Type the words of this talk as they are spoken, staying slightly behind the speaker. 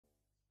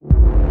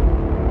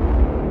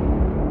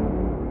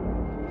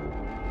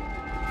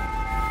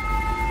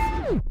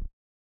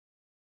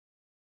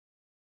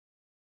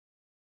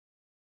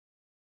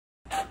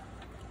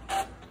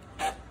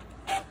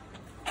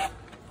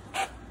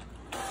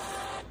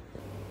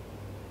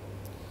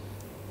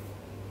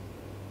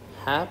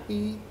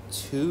Happy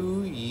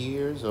 2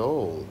 years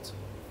old.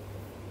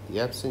 The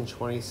Epson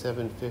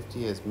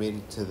 2750 has made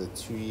it to the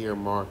 2 year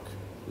mark.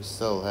 We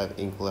still have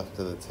ink left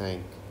in the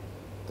tank.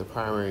 The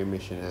primary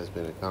mission has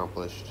been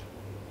accomplished.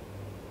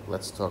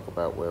 Let's talk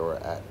about where we're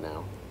at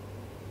now.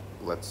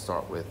 Let's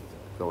start with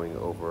going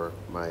over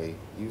my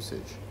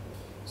usage.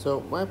 So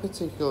my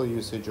particular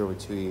usage over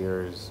 2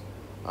 years,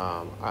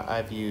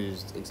 I've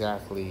used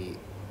exactly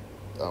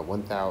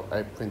 1,000.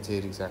 I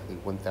printed exactly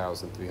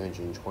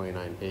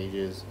 1,329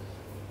 pages.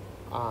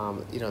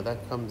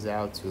 That comes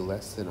out to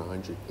less than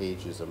 100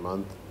 pages a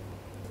month.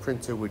 The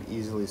printer would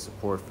easily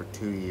support for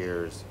 2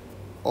 years,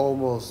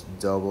 almost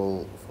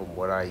double from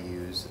what I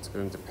use. It's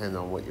going to depend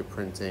on what you're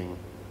printing,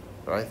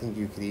 but I think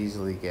you could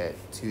easily get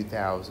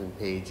 2,000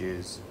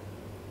 pages,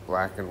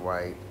 black and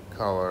white,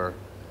 color,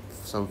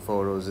 some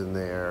photos in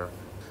there.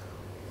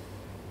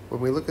 When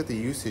we look at the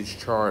usage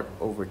chart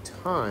over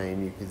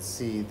time, you can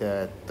see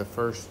that the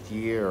first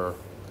year,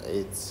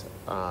 it's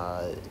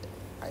I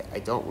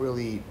don't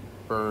really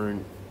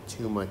burn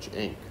too much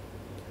ink.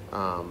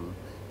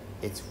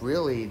 It's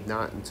really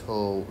not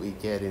until we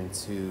get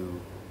into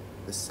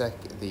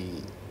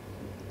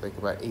like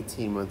about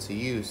 18 months of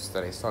use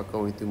that I start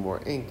going through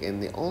more ink,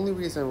 and the only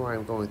reason why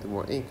I'm going through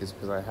more ink is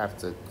because I have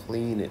to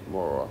clean it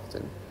more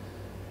often.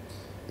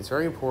 It's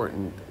very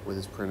important with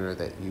this printer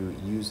that you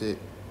use it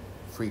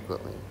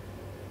frequently.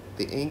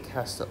 The ink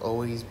has to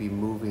always be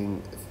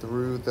moving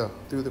through the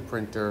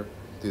printer,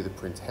 through the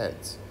print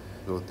heads.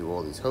 Go through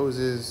all these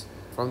hoses,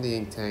 from the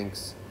ink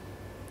tanks,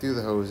 through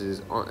the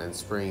hoses, and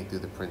spraying through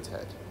the print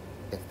head.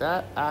 If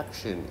that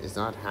action is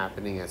not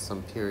happening at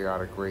some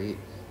periodic rate,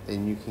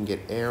 then you can get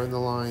air in the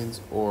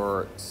lines,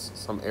 or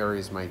some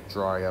areas might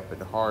dry up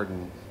and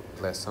harden.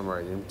 Last summer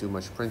I didn't do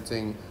much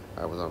printing.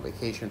 I was on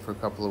vacation for a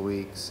couple of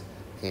weeks,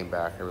 came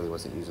back, I really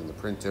wasn't using the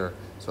printer,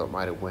 so it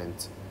might have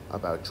went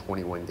about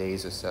 21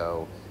 days or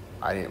so.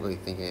 I didn't really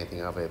think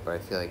anything of it, but I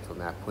feel like from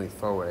that point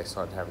forward I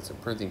started having some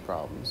printing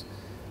problems.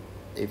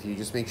 If you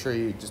just make sure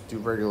you just do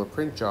regular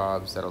print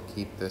jobs, that'll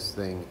keep this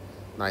thing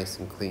nice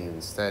and clean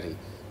and steady.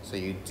 So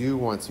you do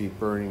want to be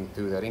burning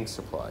through that ink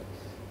supply.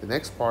 The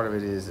next part of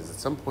it is at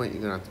some point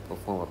you're gonna have to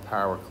perform a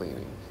power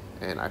cleaning.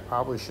 And I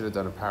probably should have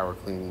done a power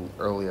cleaning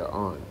earlier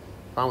on.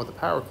 The problem with the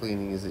power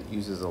cleaning is it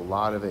uses a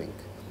lot of ink.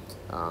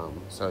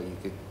 So you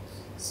could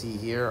see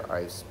here,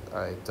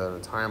 I've done a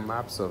time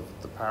lapse of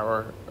the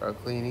power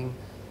cleaning,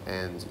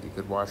 and you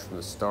could watch from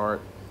the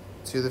start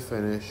to the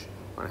finish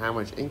on how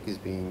much ink is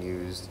being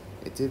used.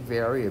 It did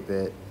vary a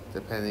bit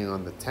depending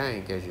on the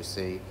tank, as you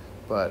see,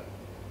 but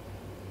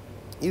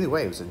either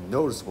way, it was a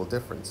noticeable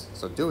difference.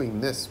 So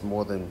doing this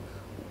more than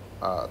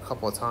a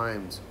couple of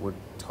times would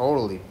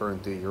totally burn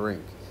through your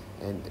ink,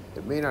 and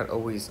it may not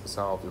always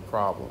solve your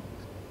problem.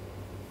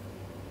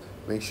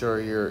 Make sure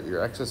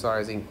you're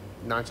exercising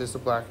not just the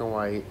black and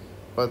white,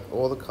 but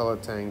all the color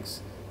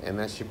tanks, and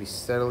that should be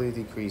steadily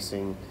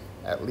decreasing,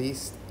 at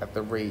least at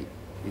the rate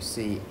you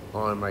see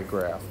on my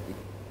graph.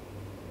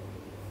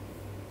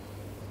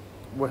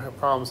 What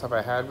problems have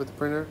I had with the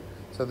printer?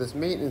 So this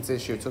maintenance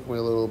issue took me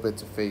a little bit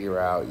to figure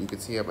out. You can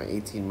see on my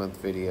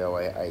 18-month video,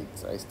 I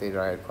stated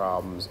I had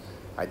problems.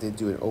 I did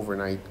do an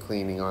overnight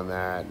cleaning on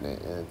that, and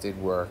it did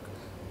work.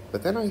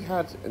 But then I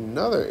had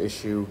another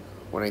issue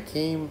when I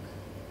came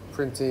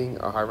printing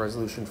a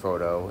high-resolution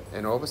photo,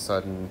 and all of a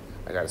sudden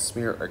I got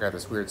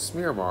this weird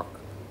smear mark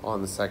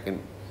on the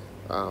second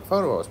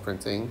photo I was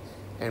printing,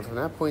 and from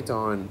that point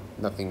on,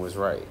 nothing was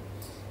right.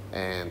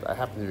 And I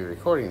happened to be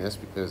recording this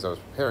because I was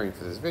preparing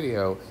for this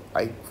video.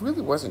 I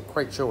really wasn't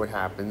quite sure what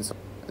happened. So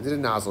I did a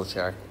nozzle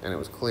check, and it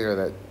was clear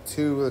that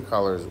two of the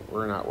colors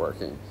were not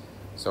working.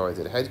 So I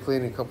did a head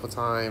cleaning a couple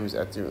times.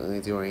 That didn't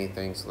really do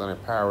anything. So then I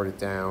powered it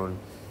down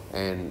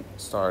and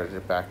started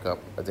it back up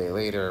a day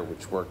later,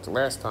 which worked the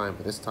last time,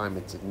 but this time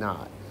it did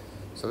not.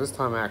 So this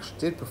time I actually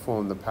did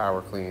perform the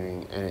power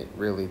cleaning, and it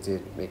really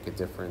did make a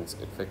difference.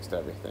 It fixed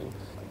everything.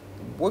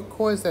 What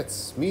caused that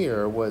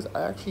smear was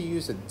I actually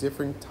used a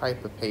different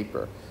type of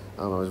paper.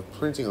 I was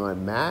printing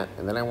on matte,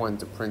 and then I wanted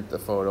to print the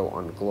photo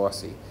on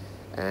glossy.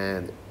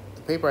 And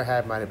the paper I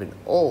had might have been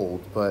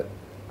old, but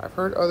I've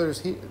heard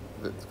others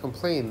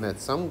complain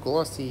that some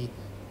glossy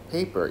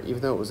paper,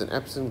 even though it was an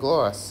Epson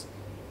gloss,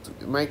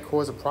 it might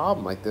cause a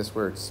problem like this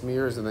where it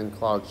smears and then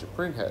clogs your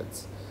print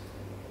heads.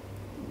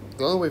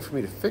 The only way for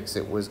me to fix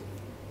it was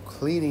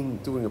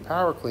doing a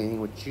power cleaning,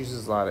 which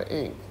uses a lot of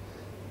ink.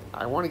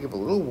 I want to give a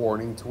little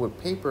warning to what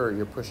paper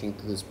you're pushing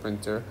through this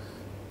printer.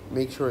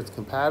 Make sure it's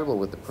compatible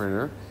with the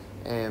printer,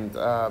 and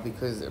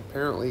because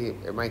apparently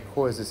it might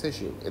cause this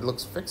issue. It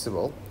looks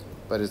fixable,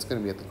 but it's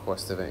going to be at the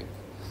cost of ink.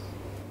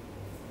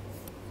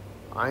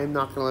 I am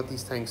not going to let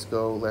these tanks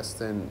go less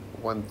than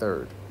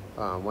 1/3.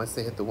 Once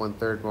they hit the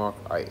 1/3 mark,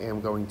 I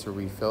am going to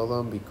refill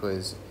them,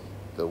 because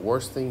the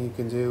worst thing you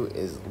can do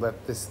is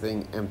let this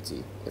thing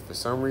empty. If for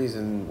some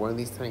reason one of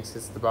these tanks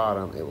hits the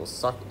bottom, it will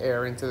suck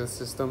air into the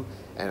system,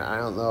 and I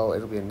don't know,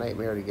 it'll be a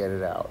nightmare to get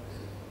it out.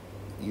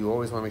 You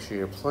always want to make sure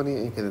you have plenty of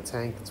ink in the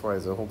tank. That's why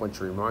there's a whole bunch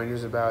of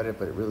reminders about it,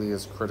 but it really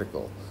is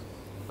critical.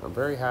 I'm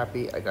very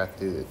happy I got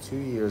through the 2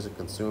 years of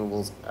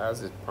consumables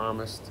as it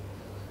promised.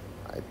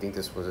 I think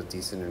this was a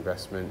decent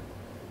investment.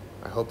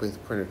 I hope the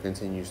printer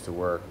continues to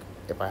work.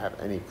 If I have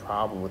any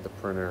problem with the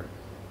printer,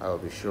 I will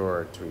be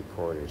sure to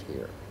report it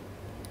here.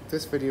 If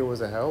this video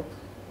was a help,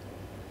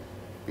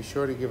 be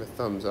sure to give a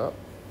thumbs up.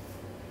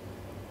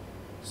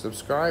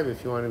 Subscribe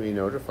if you want to be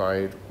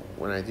notified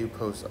when I do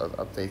post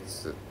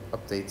updates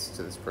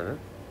to this printer.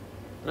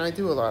 And I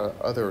do a lot of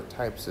other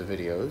types of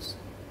videos,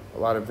 a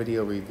lot of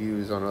video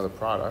reviews on other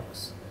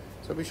products,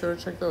 so be sure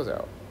to check those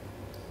out.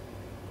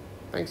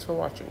 Thanks for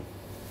watching.